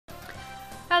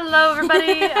Hello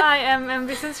everybody, I am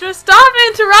MV Sinster. Stop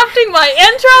interrupting my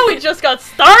intro! We just got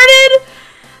started!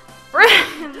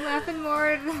 I'm laughing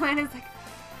more. Mine is like,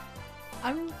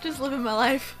 I'm just living my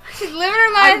life. she's living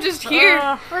her life. I'm just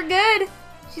here. We're good.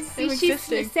 She's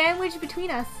existing. sandwiched between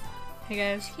us. Hey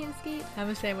guys, She can't escape. I'm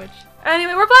a sandwich.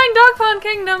 Anyway, we're playing Dokapon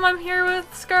Kingdom. I'm here with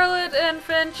Scarlet and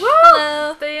Finch.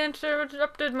 Hello. They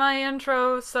interrupted my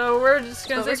intro, so we're just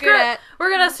gonna What say we're screw good it. at.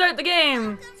 We're gonna start the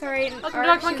game. Sorry. Welcome to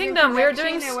Dokapon Kingdom. We are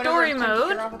doing story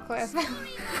mode.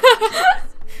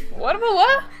 What about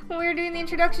what? When we were doing the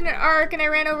introduction at Arc and I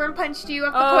ran over and punched you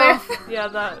up the Oh, cliff. yeah,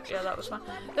 that was fun.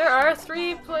 There are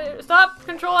 3 players. Stop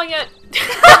controlling it.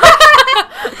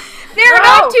 There are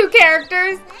not 2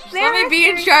 characters. Let me be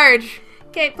in charge.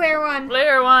 Okay, player 1.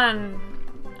 Player 1.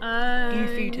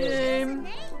 Defeated. I'm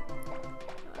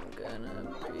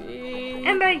gonna be.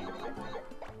 MB.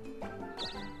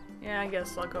 Yeah, I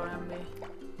guess I'll go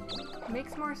MB.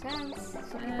 Makes more sense.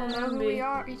 So people know who MB. we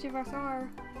are. Each of us are.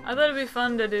 I thought it'd be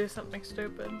fun to do something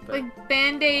stupid, but Like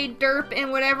Band-Aid, Derp,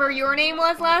 and whatever your name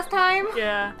was last time.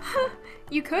 yeah.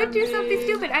 You could do something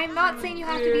stupid. I am not saying you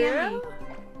have to be MB.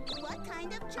 What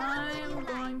kind of job I do you am like?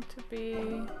 going to be.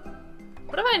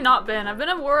 What have I not been? I've been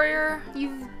a warrior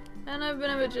You've, and I've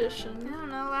been a I magician, don't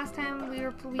know, last time we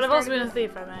but I've also been a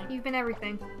thief. I think. You've been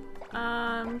everything.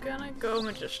 I'm gonna go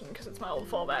magician because it's my old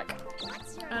fallback,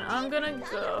 What's your and I'm gonna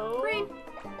go Green.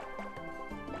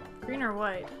 green or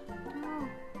white. No,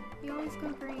 you always go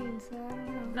green, so I don't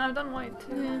know. No, I've done white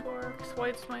too Yeah. before. Because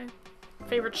white's my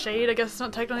favorite shade. I guess it's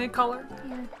not technically a color.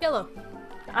 Yeah. Yellow.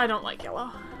 I don't like yellow.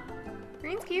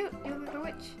 Green's cute. You look like a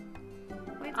witch.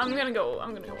 White's I'm cute. gonna go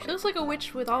She white. looks like a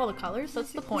witch with all the colors.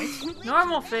 That's the point.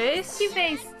 Normal face. Cute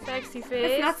face. Sexy It's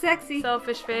face. not sexy.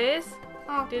 Selfish face.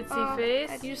 Oh, Ditzy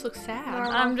face. You just look sad.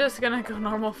 Normal. I'm just gonna go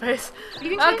normal face. You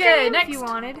can change Okay, your name next. if you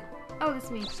wanted. Oh,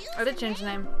 that's me. I did change the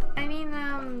name. I mean,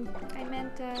 I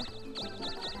meant,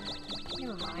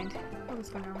 never mind. I'll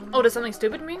just go normal. Oh, does something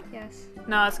stupid mean? Yes.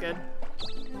 No, that's good.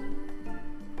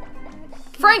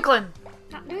 Franklin!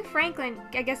 Not doing Franklin.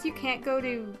 I guess you can't go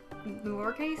to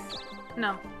lowercase?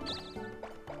 No.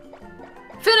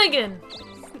 Finnegan!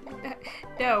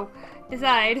 No.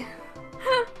 Decide.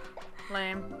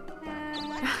 Lame.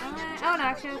 Oh no,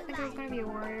 actually I think I was gonna be a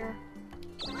warrior.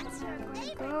 I'm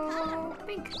gonna go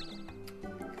pink.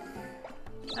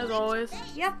 As always.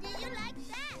 Yep.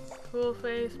 Cool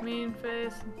face, mean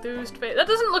face, enthused face. That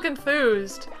doesn't look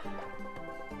enthused.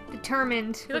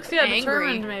 Determined. He looks, yeah, Angry.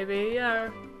 determined maybe, yeah.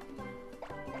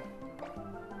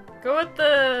 Go with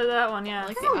that one, yeah. I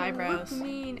like Doesn't the eyebrows. look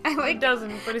mean. I He like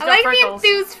doesn't, but he's I got like freckles. the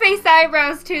enthused face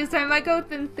eyebrows too, so I might go with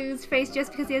the enthused face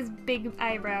just because he has big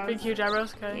eyebrows. Big, huge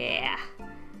eyebrows, okay. Yeah.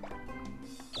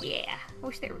 Yeah. I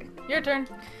wish they were. Your turn.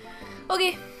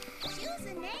 Okay. Choose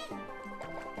a name.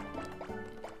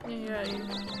 Yeah, you.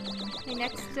 My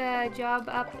next job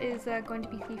up is going to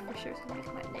be thief for sure, so I'm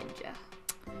gonna become a ninja.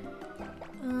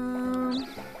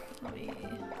 Let me.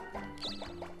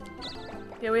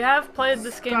 Yeah, we have played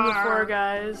this game Scar. before,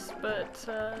 guys, but,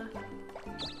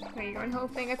 Wait, you're going the whole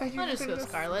thing? I thought you were I'll just go gonna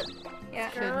Scarlet. Yeah.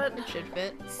 Scarlet. It should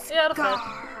fit. Yeah, it'll fit.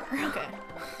 Scar. Okay.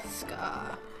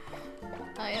 Scar.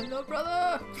 I am no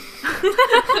brother.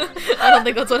 I don't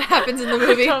think that's what happens in the I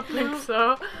movie. don't think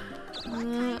so.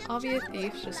 I'll be a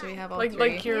thief just so we have all Like, 3.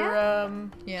 like your,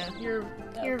 Yeah. your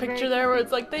You're picture very there where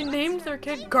it's like, they named their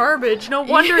kid Garbage. No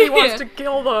wonder he wants Yeah. to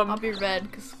kill them. I'll be red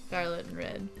because Scarlet and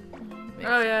red.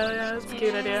 Oh yeah, that's a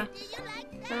cute idea. Do you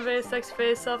like Fun face, sexy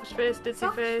face, selfish face, ditzy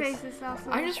Selfish face. face is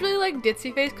also. I just really like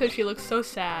Ditzy Face because she looks so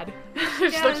sad. She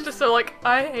looks just so like,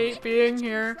 I hate being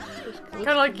here. Kind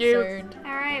Kinda like you.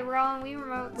 Alright, we're all on Wii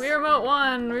remotes. Wii Remote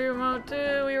 1, Wii Remote 2,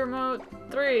 Wii Remote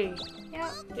 3. Yep.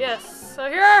 Yes, so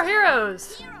here are our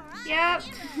heroes. Yep.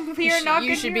 We are not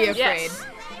You good should be heroes. afraid. Yes.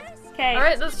 Okay.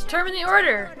 Alright, let's determine the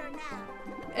order.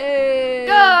 Hey.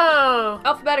 Go!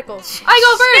 Alphabetical.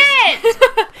 I go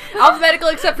first! Alphabetical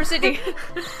except for Sydney.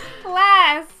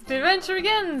 Last. The adventure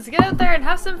begins! Get out there and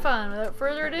have some fun. Without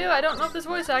further ado, I don't know if there's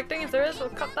voice acting. If there is, we'll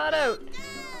cut that out.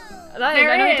 There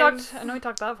I know is. I know he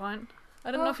talked that point.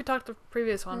 I didn't know if he talked the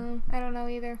previous one. I don't know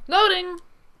either. Loading!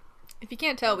 If you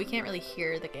can't tell, we can't really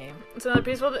hear the game. It's another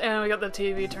peaceful, and we got the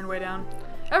TV turned way down.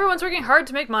 Everyone's working hard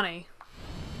to make money.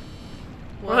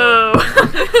 Whoa.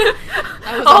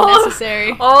 That was All of-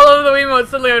 unnecessary. All of the Wiimotes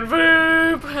suddenly went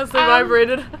boop as they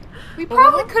vibrated. We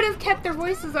probably could have kept their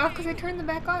voices off because I turned them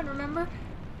back on, remember?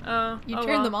 You oh turned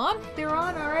well. them on? They were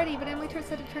on already, but Emily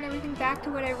said to turn everything back to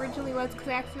what I originally was because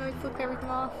I accidentally flipped everything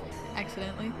off.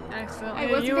 Accidentally. Accidentally. I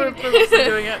wasn't You were gonna- purposely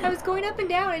doing it. I was going up and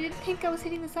down. I didn't think I was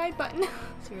hitting the side button.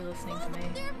 So you're listening to me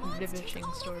ribbishing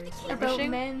stories. About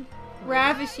Ribbishing? men.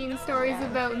 ravishing stories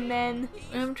about men.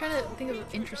 I'm trying to think of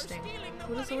interesting.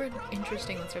 What is the word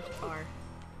interesting that starts with R?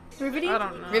 Riveting? I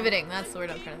don't know. Riveting, that's the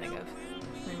word I'm trying to think of.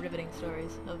 My riveting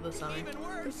stories of the summer.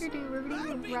 If you're doing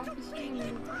riveting and ravishing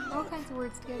and all kinds of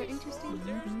words together. Interesting.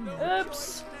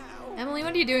 Oops. Emily,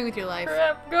 what are you doing with your life?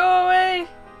 Crap, go away.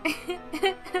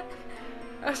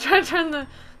 I was trying to turn the...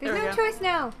 There's There we no go. choice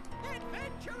now.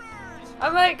 I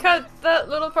might cut that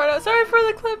little part out. Sorry for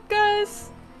the clip, guys.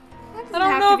 That doesn't I don't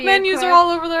have know to if be a menus clip. are all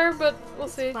over there, but we'll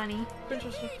see. Funny.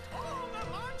 Interesting.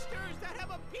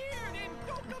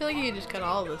 I feel like you could just cut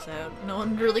all of this out. No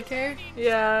one would really care.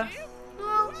 Yeah.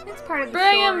 Well, it's part of the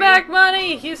Bring him story. back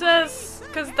money, he says,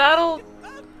 because that'll...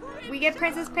 We get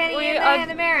Princess Penny We- in the I-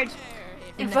 hand of marriage.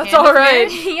 In If the that's hand of alright.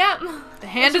 marriage? Yep. The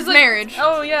hand She's of like, marriage.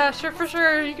 Oh yeah, sure, for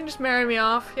sure. You can just marry me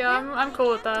off. Yeah, I'm cool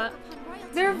with that.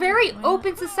 They're a very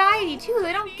open society too.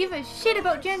 They don't give a shit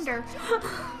about gender.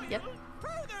 Yep.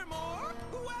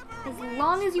 As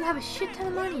long as you have a shit ton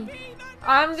of money.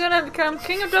 I'm gonna become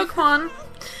king of Dokapon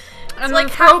and like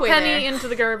then throw halfway Penny there. into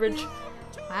the garbage.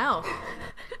 Wow.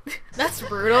 That's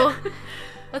brutal.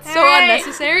 That's so Alright,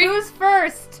 unnecessary. Who's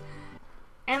first?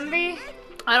 Envy?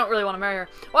 I don't really want to marry her.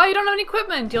 Why, you don't have any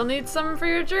equipment? You'll need some for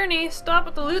your journey. Stop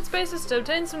at the loot spaces to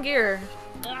obtain some gear.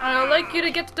 I'd like you to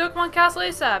get to Dokapon Castle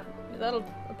ASAP. That'll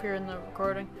appear in the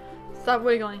recording. Stop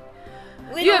wiggling.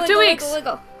 You have 2 weeks.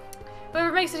 Wiggle.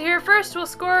 Whoever makes it here first will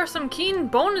score some keen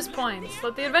bonus points.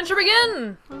 Let the adventure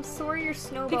begin! I'm sorry you're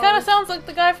snowballs. He kind of sounds like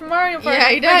the guy from Mario Party. Yeah,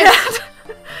 he does.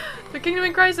 The Kingdom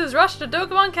in Crisis, rush to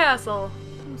Dokapon Castle.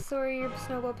 I'm sorry your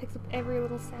snowball picks up every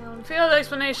little sound. Field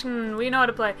explanation, we know how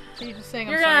to play. So you're just saying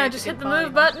You're I'm sorry gonna if just you hit get the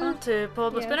move bodied. button to pull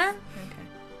up the Yes. spinner,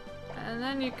 Okay. and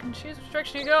then you can choose which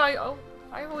direction you go.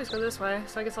 I always go this way,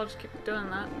 so I guess I'll just keep doing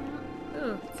that.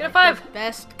 Ooh, get a 5! The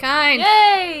best kind.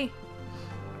 Yay!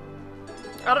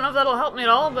 I don't know if that'll help me at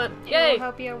all, but It'll yay!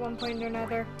 help you at one point or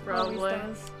another. Probably. Always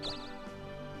does.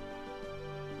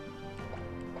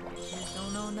 Just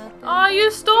don't know nothing. Oh,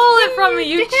 you stole it from me,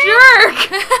 you jerk!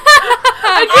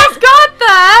 I just got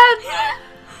that!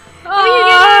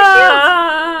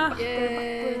 Oh,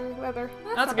 Yay. Blue leather.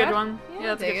 That's not a good bad. one. Yeah,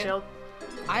 that's a Take good it. shield.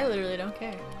 I literally don't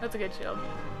care. That's a good shield.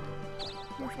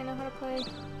 Yes, I know how to play.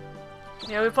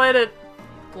 Yeah, we played it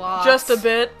Blocks. just a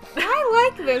bit. I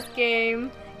like this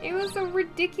game. It was a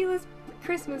ridiculous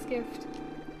Christmas gift.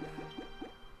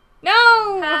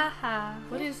 No! Haha.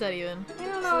 What is that even? I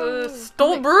don't know.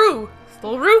 Stole brew!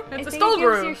 Stolbrew? I It's a think stole it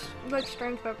gives brew! your like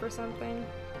strength up or something.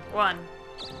 1.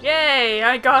 Yay!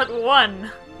 I got 1! You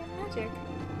got magic.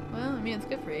 Well, I mean, it's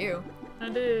good for you.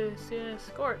 It is, yeah,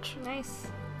 Scorch. Nice.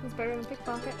 It's better than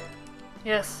pickpocket.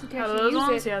 Yes, You can out of actually those use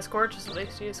ones, it. yeah, Scorch is at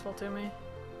least useful to me.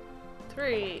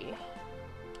 3.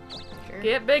 Sure.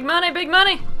 Get big money, big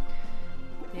money!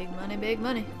 Big money, big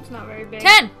money. It's not very big.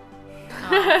 10!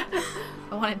 Aw.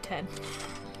 I wanted 10.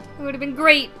 It would have been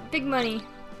great. Big money.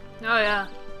 Oh yeah.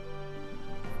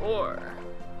 4.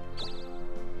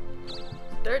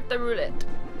 Start the roulette.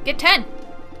 Get 10!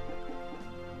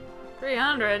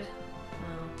 300. Oh,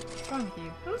 what's wrong with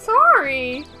you? I'm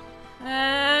sorry.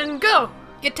 And go!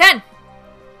 Get 10!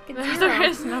 Get There zero.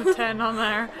 is no 10 on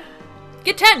there.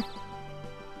 Get 10!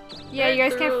 Yeah, you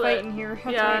guys can't Through fight it. in here.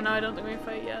 That's Yeah, right. no, I don't think we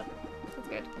fight yet. That's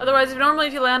good. Otherwise,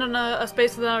 if you land in a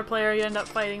space with another player, you end up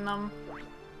fighting them.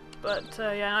 But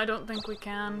yeah, I don't think we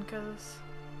can, because...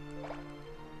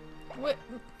 What?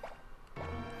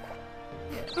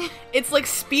 It's like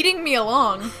speeding me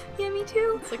along. Yeah, me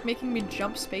too. It's like making me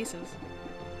jump spaces.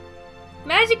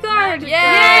 Magic card! Magic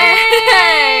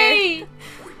Yay!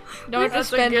 Don't have to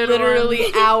That's a spend good literally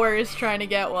hours trying to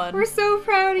get one. We're so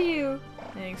proud of you.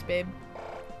 Thanks, babe.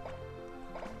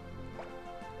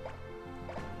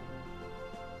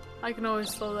 I can always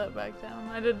slow that back down.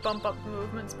 I did bump up the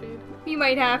movement speed. You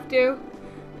might have to.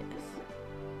 Yes.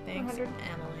 Thanks, 100.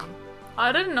 Emily.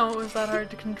 I didn't know it was that hard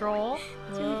to control.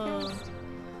 Whoa.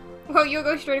 Well, you'll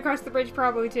go straight across the bridge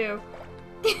probably too.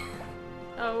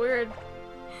 Oh, weird.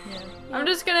 Yeah. I'm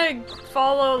just gonna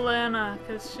follow Lana,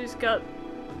 because she's got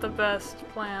the best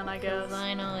plan, I guess. 'Cause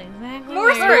I know exactly More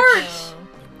where to Scorch! go.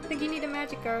 I think you need a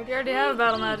magic card. You already have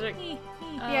battle magic.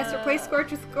 Yes, replace Scorch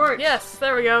with Scorch. Yes,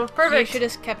 there we go. You Perfect. should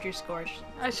have kept your Scorch.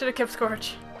 I should have kept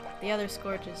Scorch. The other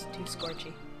Scorch is too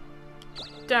scorchy.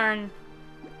 Darn.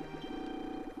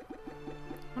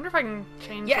 Wonder if I can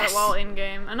change Yes! that while in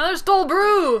game. Another stole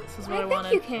brew. This is what I, I think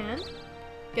wanted. you can.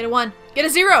 Get a 1. Get a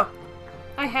 0!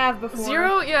 I have before.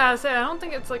 0? Yeah, I don't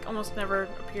think it's like almost never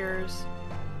appears.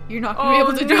 You're not gonna be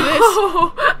able to do this.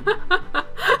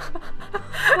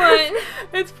 What?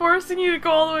 It's forcing you to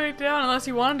go all the way down unless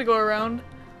you wanted to go around. this.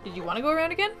 Did you want to go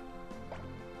around again?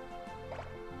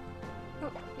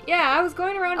 Oh, Yeah, I was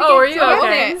going around to Oh, get were you? some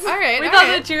Okay. weapons. Alright, We thought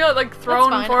alright. that you got like thrown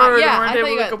fine. forward Yeah, and weren't I thought able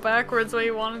you to got- go backwards the way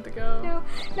you wanted to go.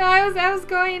 No, I was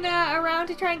going around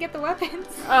to try and get the weapons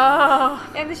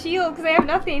Oh, and the shield because I have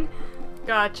nothing.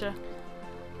 gotcha.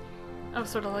 I was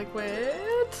sort of like,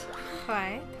 wait.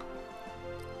 Fine.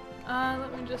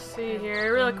 Let me just see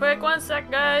here really quick. 1 sec,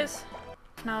 guys.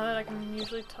 Now that I can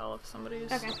usually tell if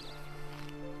somebody's... Okay.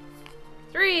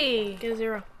 3! Get a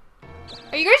 0.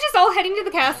 Are you guys just all heading to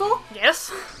the castle? Yes!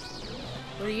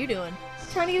 What are you doing?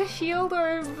 Trying to get a shield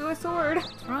or a sword?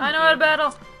 What's wrong I know with how to you?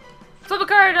 battle. Flip a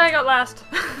card, I got last.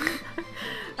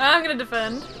 I'm gonna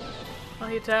defend. Well,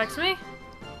 he attacks me.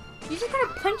 You just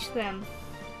gotta punch them.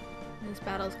 This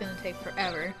battle's gonna take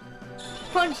forever.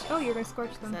 Punch! Oh, you're gonna scorch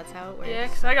 'Cause them. that's how it works. Yeah,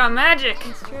 'cause I got magic.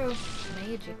 That's true.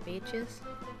 Magic, bitches.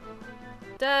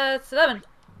 That's 11.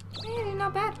 Hey,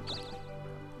 not bad.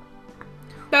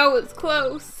 That was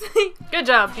close. Good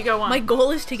job, you got 1. My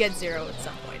goal is to get 0 at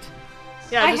some point.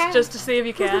 Yeah, I have- just to see if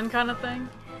you can kind of thing.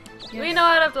 Yes. We know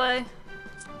how to play.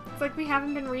 It's like we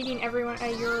haven't been reading everyone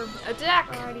your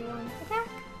Attack! variety one. Attack.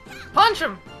 Punch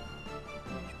him!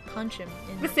 Punch him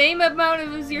in The same amount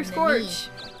as your in the scorch.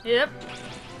 Yep.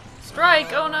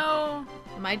 Strike! Oh no!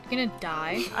 Am I gonna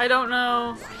die? I don't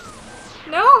know.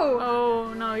 No!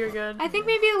 Oh no, you're good. I think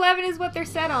maybe 11 is what they're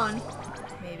set on.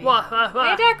 Maybe. Wah, wah, My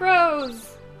wah. attack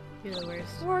rose! You're the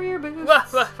worst. Warrior boost. Wah,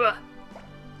 wah, wah.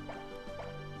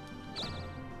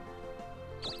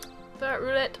 That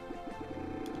roulette.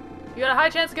 You got a high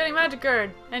chance of getting magic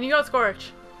card, and you got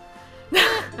Scorch.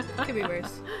 Could be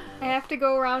worse. I have to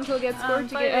go around till it gets scored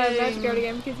to get fighting. magic guard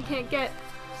again because you can't get.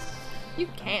 You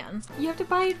can. You have to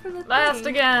buy it from the Last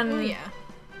thing. again. Oh yeah.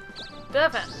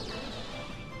 Defend.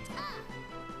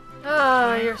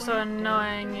 Oh, you're so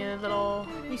annoying, you little...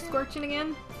 You scorching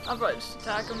again? I'll probably just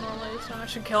attack him normally, so I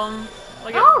should kill him.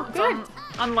 Like, Oh, it's good.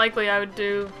 unlikely I would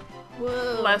do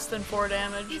Whoa. less than 4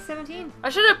 damage. He's 17.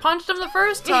 I should have punched him the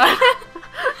first time.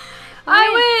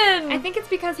 I win! I think it's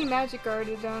because he magic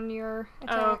guarded on your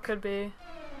attack. Oh, could be.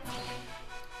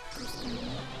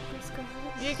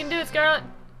 You can do it, Scarlet.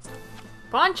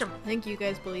 Punch him. I think you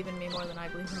guys believe in me more than I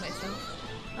believe in myself.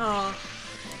 Oh.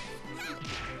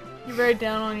 You're very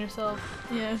down on yourself.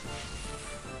 Yeah.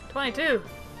 22.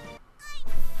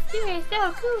 You are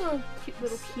so cool. Cute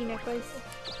little key necklace.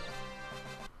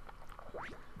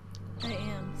 I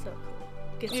am so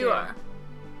cool. Get You 0. are.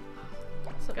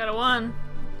 Got a 1.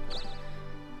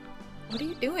 What are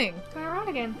you doing? Going around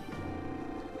again.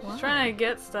 She's trying to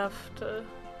get stuff to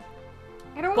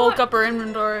I don't bulk want. up her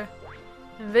inventory.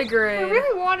 I Invigorate.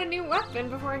 really want a new weapon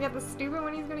before I get the stupid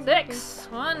one he's gonna give me. 6.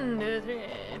 1, 2, 3,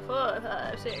 4,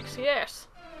 5, 6. Yes.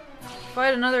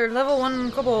 Fight another level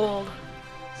 1 kobold.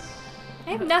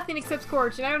 I have nothing except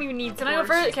Scorch, and I don't even need Can Scorch. I go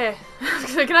first? Okay.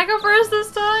 Can I go first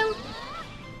this time?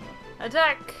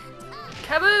 Attack.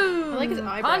 Kaboom! I like his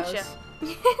eyebrows. Punch ya.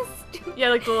 Yes, stupid. Yeah,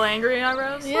 like the little angry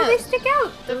eyebrows. Yeah. Well, they stick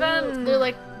out. Defend. They're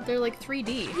like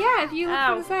 3D. Yeah, if you look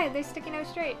Ow. from the side, they're sticking out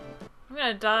straight. I'm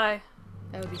gonna die.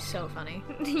 That would be so funny.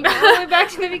 You go all the way back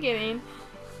to the beginning.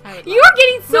 I would You are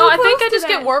getting so No, I close think I to just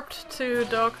that. get warped to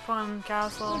Dokapon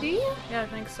Castle. Oh, do you? Yeah, I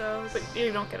think so. But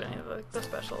you don't get any of the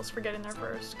specials for getting there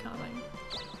first, kind of thing.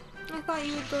 I thought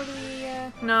you would go to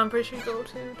the, No, I'm pretty sure you go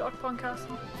to Dokapon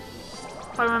Castle.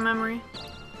 By my memory.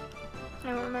 I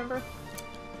don't remember.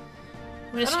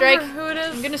 I'm gonna I don't strike. remember who it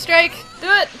is. I'm gonna strike. do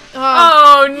it.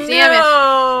 Oh, Oh, damn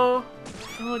no!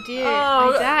 oh dear. Oh,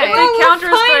 I died. if Well, they we'll counter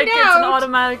strike, find it's an out.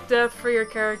 automatic death for your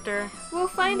character. We'll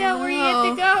find out where you have to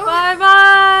No. go. Bye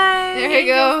bye. There you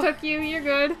go. Angels took you. You're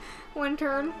good. One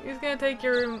turn. He's gonna take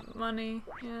your money.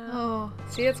 Yeah. Oh,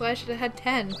 see, that's why I should have had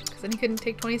 10, because then he couldn't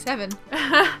take 27.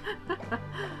 Yeah,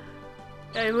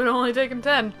 it would only take him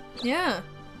 10. Yeah.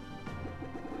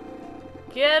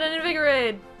 Get an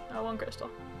invigorate. Oh, 1 crystal.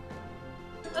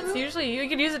 That's usually you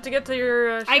could use it to get to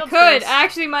your I shield could. space. I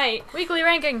actually might. Weekly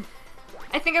ranking.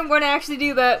 I think I'm going to actually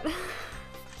do that.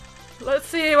 Let's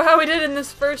see how we did in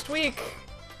this first week.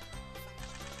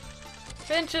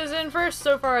 Finch is in first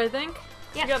so far, I think.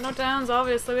 Yeah. We got no towns,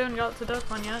 obviously. We haven't got to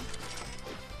Dokapon yet.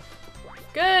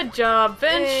 Good job,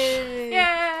 Finch. Yay.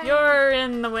 Yay! You're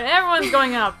in the win. Everyone's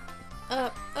going up.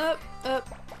 Up, up, up.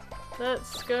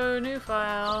 Let's go new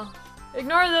file.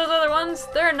 Ignore those other ones.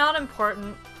 They're not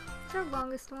important. It's our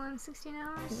longest one, 16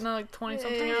 hours. No, like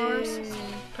 20-something hours.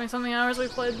 20-something hours we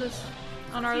played this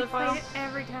on our We other file. play it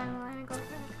every time I go back.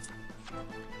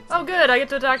 Oh, good. I get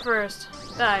to attack first.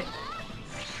 Die.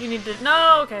 You need to.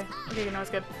 No, okay. Okay, no, it's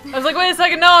good. I was like, wait a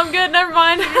second. No, I'm good. Never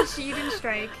mind. You didn't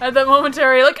strike. I had that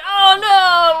momentary, like, oh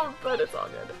no! But it's all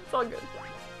good. It's all good.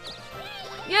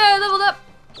 Yeah, leveled up.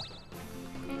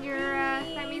 And your,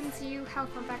 that means you health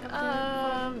went back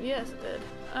up to Yes, it did.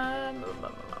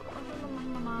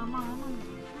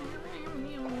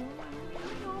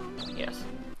 Yes,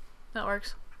 that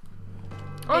works.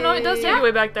 Oh no, it does take you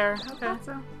way back there. Okay. Thought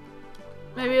so.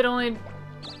 Maybe it only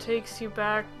takes you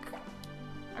back,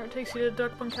 or it takes you to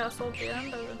Dokapon Castle at the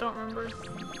end. I don't remember.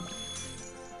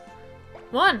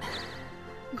 1!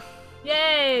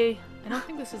 Yay! I don't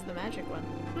think this is the magic one.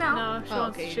 No. No, she Oh,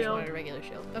 wants okay, a you just shield. wanted a regular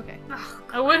shield. Okay. Oh,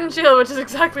 A wooden shield, which is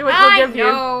exactly what I he'll give you.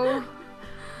 know.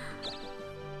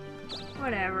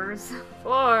 Whatevers.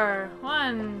 4,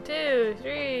 1, 2,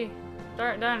 3.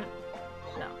 Darn it.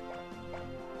 No.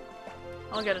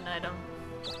 I'll get an item.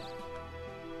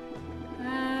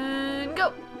 And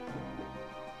go!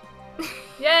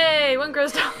 Yay! 1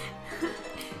 crystal!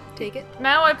 Take it.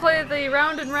 Now I play the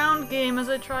round and round game as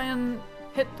I try and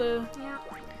hit the Yeah.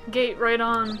 gate right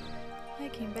on. I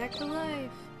came back to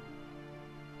life.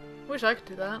 Wish I could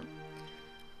do that.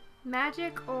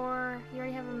 Magic, or you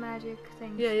already have a magic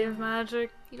thing. Yeah, you have magic,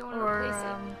 You don't want to or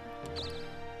replace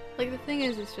Like, the thing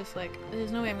is, it's just like,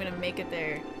 there's no way I'm gonna make it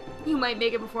there it. You might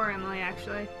make it before Emily,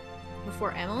 actually.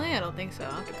 before Emily. I don't think so.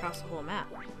 I'll have to cross the whole map.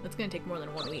 It's gonna take more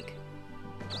than 1 week.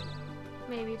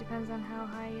 Maybe, it depends on how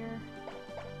high you're...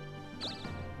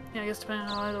 yeah, I guess depending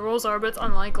on how high the rolls are, but it's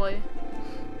unlikely.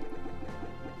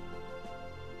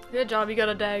 Good job, you got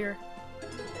a dagger.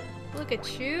 Look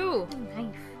at you!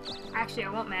 Knife. Actually, I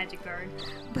want magic guard,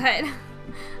 but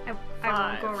I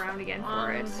won't go around again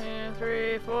for it. 1, 2,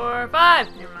 3, 4, 5!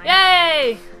 Never mind.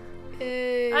 Yay!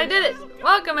 Yay. I did it!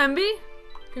 Welcome, MB!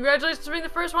 Congratulations for being the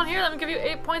first one here. Let me give you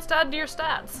 8 points to add to your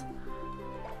stats.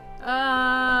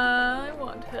 I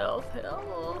want health.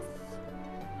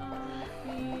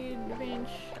 Speed, range,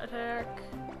 attack,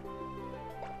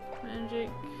 magic,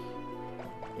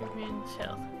 range,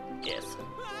 health. Yes.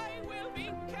 I will be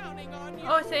counting on you.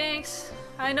 Oh, thanks.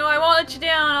 I know I won't let you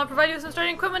down. I'll provide you with some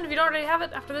starting equipment if you don't already have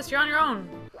it. After this, you're on your own.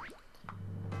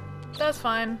 That's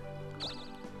fine. It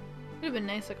would have been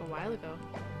nice like a while ago.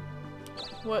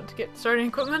 What, to get starting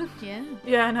equipment? Yeah.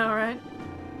 Yeah, I know, right?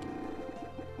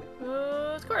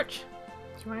 Scorch.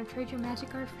 Do you want to trade your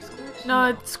magic guard for Scorch?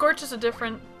 No, Scorch is a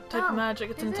different type of Oh,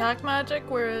 magic. It's is it? attack magic,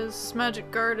 whereas Magic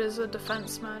Guard is a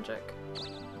defense magic.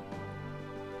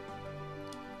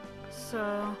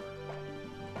 So...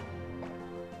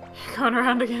 You're going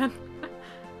around again.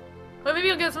 Well, maybe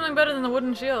you'll get something better than the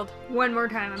wooden shield. One more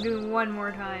time. I'm doing one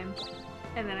more time.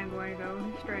 And then I'm going to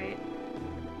go straight.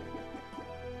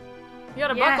 You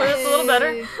got a buckler, that's a little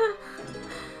better. Yay.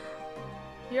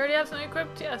 You already have something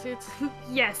equipped? Yeah, see, it's...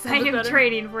 Yes, A I bit am better.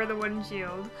 trading for the wooden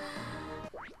shield.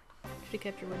 Should've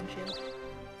kept your wooden shield.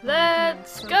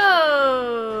 Let's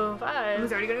go! I 5.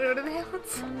 was already going to go to the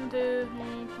hills. 1, 2,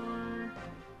 3, 4.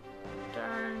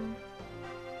 Darn.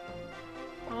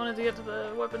 I wanted to get to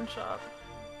the weapon shop.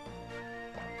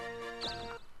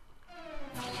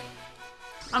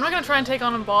 I'm not gonna try and take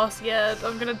on a boss yet.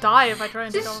 I'm gonna die if I try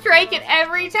and take Just on strike it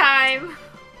every time.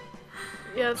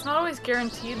 Yeah, it's not always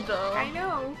guaranteed though. I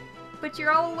know. But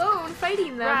you're all alone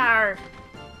fighting them. Rawr.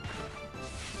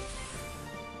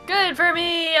 Good for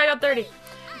me! I got 30.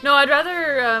 No, I'd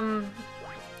rather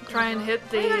try and hit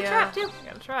the Oh, you got a trap, too. I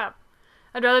got a trap.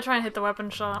 I'd rather try and hit the weapon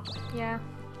shop. Yeah.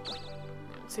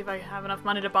 See if I have enough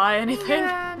money to buy anything.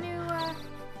 Yeah, new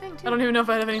thing too. I don't even know if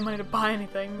I have any money to buy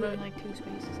anything, but Moving like 2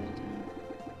 spaces at a time.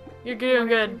 you're doing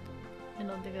good. I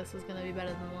don't think this is gonna be better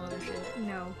than the other shit.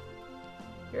 No.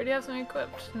 You already have something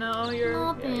equipped. No, you're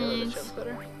No, yeah, your thanks. shield's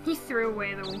better. He threw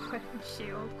away the weapon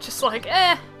shield. Just like,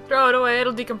 throw it away,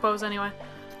 it'll decompose anyway.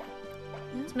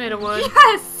 It's made of wood.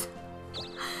 Yes!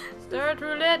 Start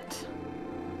roulette.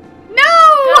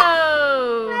 No!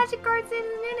 Go! Magic guard's in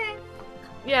a minute.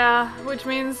 Yeah, which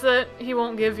means that he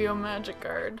won't give you a magic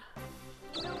guard.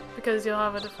 Because you'll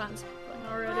have a defense thing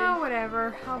already. Oh,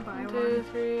 whatever. I'll buy 1, 2, one.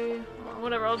 3, well,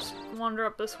 whatever, I'll just wander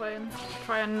up this way and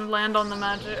try and land on the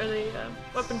magic, or the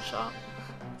weapon shop.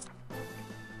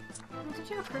 Did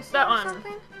you have a crystal That or one.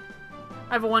 something?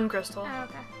 I have a 1 crystal. Oh,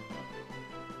 okay.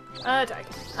 Attack.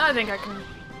 I think I can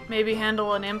maybe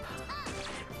handle an imp.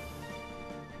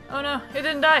 Oh no, it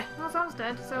didn't die! Well, it's almost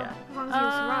dead, so Yeah. as long as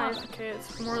you survive. Okay,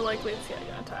 it's more likely it's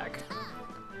gonna attack.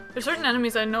 There's certain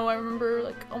enemies I know I remember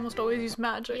like almost always use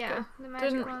magic. Yeah, the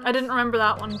magic ones. I didn't remember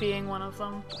that one being one of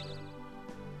them.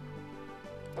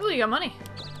 Oh, you got money.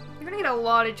 You're gonna get a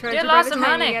lot of treasure Get by lots the of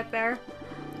time money. you get there.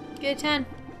 Get 10.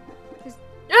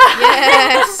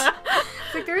 Yes!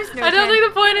 It's like there is no I don't 10.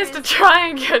 think the point is to try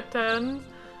and get 10.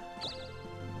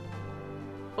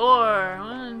 4.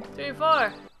 1, 2, 3,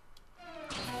 4.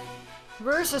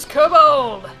 Versus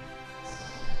Kobold!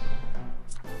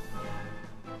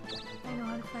 I know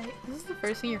how to fight. This is the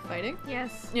first thing you're fighting?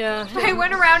 Yes. Yeah. I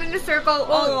went around in a circle a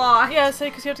lot. Yeah, say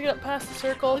because you have to get up past the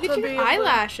circle. Look at to your be able to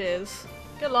eyelashes.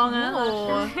 Get long Oh.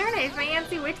 eyelashes. They're nice, my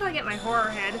Nancy. Wait till I get my horror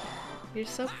head. You're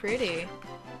so pretty.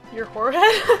 Your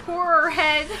forehead? Horror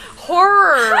head.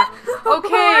 Horror! Okay.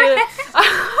 Horror head.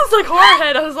 I was like, horror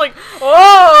head. I was like,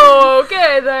 oh,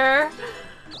 okay there.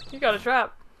 You got a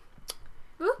trap.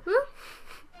 Woo, woo.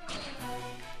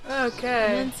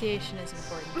 Okay. Enunciation is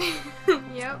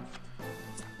important. Yep.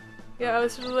 Yeah, I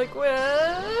was sort of like,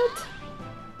 what?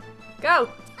 Go!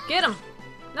 Get him!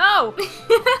 No!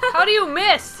 How do you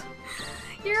miss?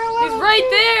 You're a He's level right 2.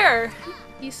 there!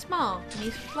 He's small and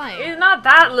he's flying. He's not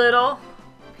that little.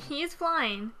 He is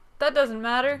flying. That doesn't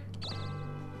matter.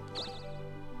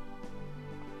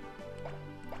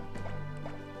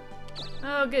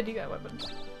 Oh, good, you got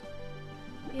weapons.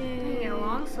 You get a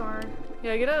long sword.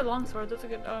 Yeah, get a longsword, that's a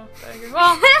good dagger.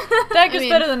 Well, dagger's I mean-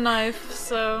 better than knife,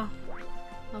 so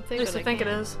I'll at take least what I think it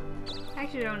can. is. I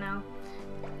actually don't know.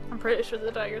 I'm pretty sure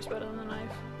the dagger's better than the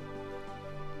knife.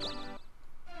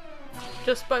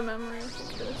 Just by memory, I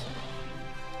think it is.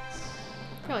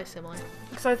 Probably similar.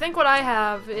 Because I think what I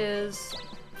have is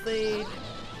the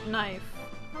knife.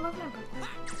 I love that.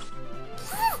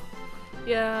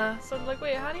 Yeah, so I'm like,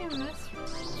 wait, how do you miss?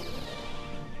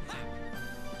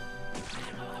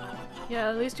 Yeah,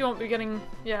 at least you won't be getting,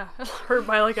 yeah, hurt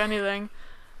by like anything.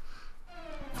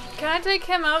 Can I take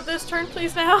him out this turn,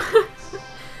 please, now?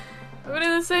 I've been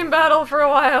in the same battle for a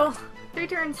while. 3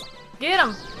 turns. Get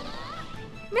him!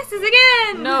 Misses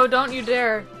again! No, don't you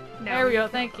dare. No. There we go,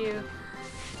 thank you.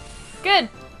 Good!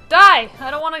 Die!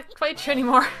 I don't want to fight you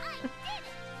anymore.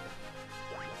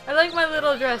 I like my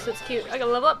little dress, it's cute. I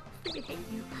gotta level up. I hate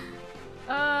you.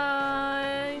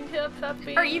 Yep,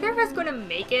 puppy. Are either of us going to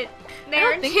make it I there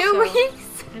don't in think 2 so.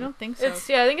 weeks? I don't think so. It's,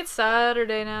 yeah, I think it's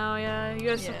Saturday now, yeah. You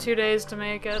guys Yeah. have 2 days to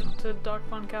make it to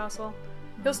Dokapon Castle.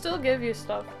 He'll still give you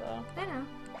stuff, though. I know.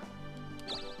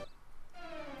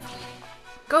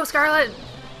 Go, Scarlet!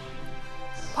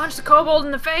 Punch the kobold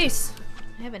in the face!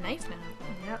 I have a knife now.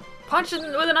 Yep. Punch it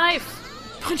with a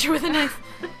knife! Punch her with a knife.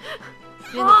 In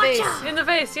the Gotcha. face. In the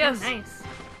face, yes. Nice.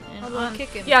 And Hold I'll on. kick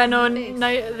him. Yeah, no, in the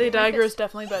face. the dagger is fist.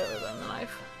 definitely better than the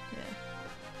knife.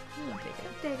 Yeah. I'll take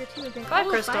it. Dagger 2 again. 5 Oh,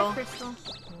 crystal. 5 crystal.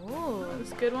 Oh.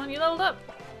 That's a good one. You leveled up.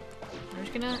 I'm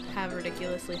just gonna have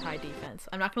ridiculously high defense.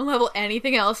 I'm not gonna level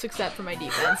anything else except for my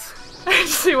defense.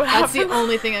 See what That's happens. the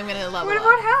only thing I'm gonna level What up.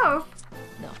 about health?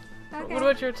 No. Okay. What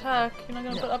about your attack? You're not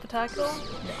gonna No. put up attack at all? No.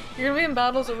 You're gonna be in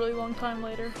battles a really long time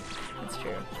later. That's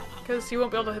true. Because you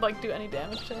won't be able to like do any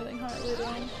damage to anything high later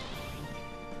on.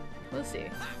 We'll see.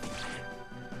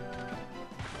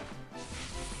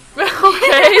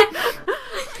 Okay.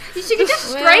 You should just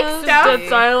strike Well, stuff. Dead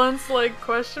silence, like,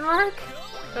 question mark?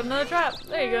 Got another trap.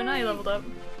 There you go, now you leveled up.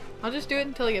 I'll just do it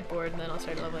until I get bored, and then I'll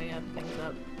start leveling up things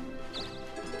up.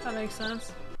 That makes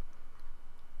sense.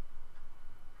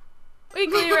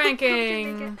 Weekly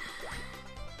ranking!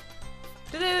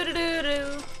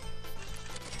 Do-do-do-do-do.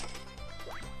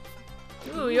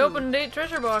 Ooh, you opened 8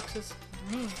 treasure boxes.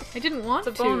 I didn't want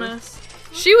It's a to. bonus.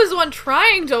 She was the one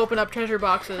trying to open up treasure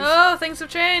boxes. Oh, things have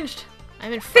changed.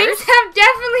 I'm in Things first. have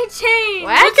definitely changed.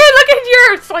 What? Look at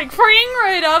yours! Like, freeing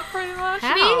right up, pretty much.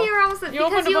 How? Maybe you're almost You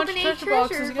because opened a you bunch opened of 8 treasure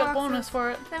boxes, you got a bonus boxes. for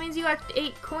it. That means you got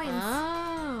 8 coins.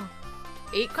 Oh.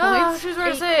 8 Oh, coins? choose where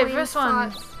to 8 save. coin This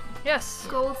one. slots, Yes.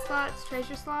 gold slots,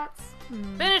 treasure slots.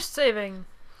 Finished saving.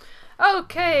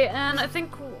 Okay, and I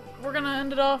think we're gonna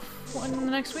end it off in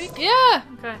the next week. Yeah!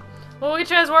 Okay. Well, we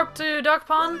guys warp to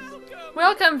Dokapon.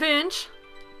 Welcome, Finch.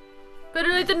 Better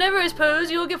late than never, I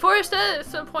suppose. You'll get 4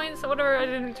 points, whatever. I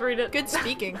didn't read it. Good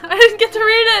speaking. I didn't get to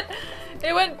read it.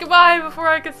 It went goodbye before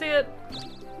I could see it.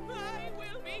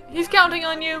 He's counting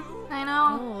on you. I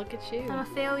know. Oh, look at you. I'm a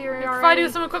failure Provide you already.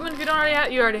 with some equipment if you don't already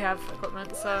have. You already have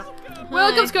equipment, so.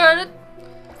 Welcome, Hi. Scarlet.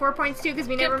 4 points too because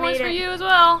we Get never points made for it. you as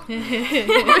well.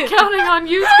 We're counting on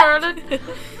you, Scarlet.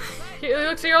 It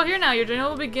looks like you're all here now. Your journey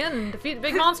will begin. Defeat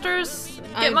big monsters.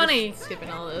 Get I'm money. just skipping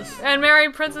all this. And marry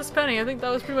Princess Penny. I think that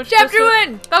was pretty much Chapter just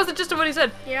 1! That was the gist of what he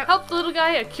said. Yep. Help the little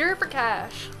guy a cure for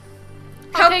cash.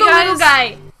 Help Okay, the little guys.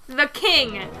 guy, the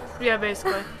king. Yeah,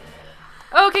 basically.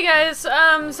 Okay, guys. So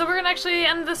we're gonna actually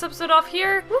end this episode off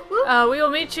here. Whoop, whoop. We will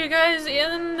meet you guys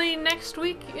in the next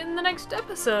week in the next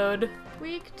episode.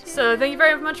 Week 2. So thank you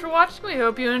very much for watching. We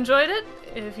hope you enjoyed it.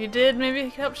 If you did, maybe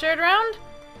help share it around.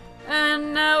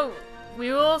 And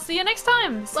we will see you next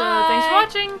time. So thanks for Bye.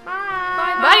 watching.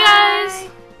 Bye. Bye, guys.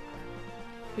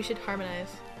 We should harmonize.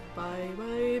 Bye,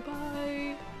 bye,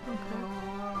 bye.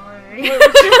 Bye.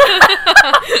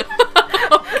 Okay.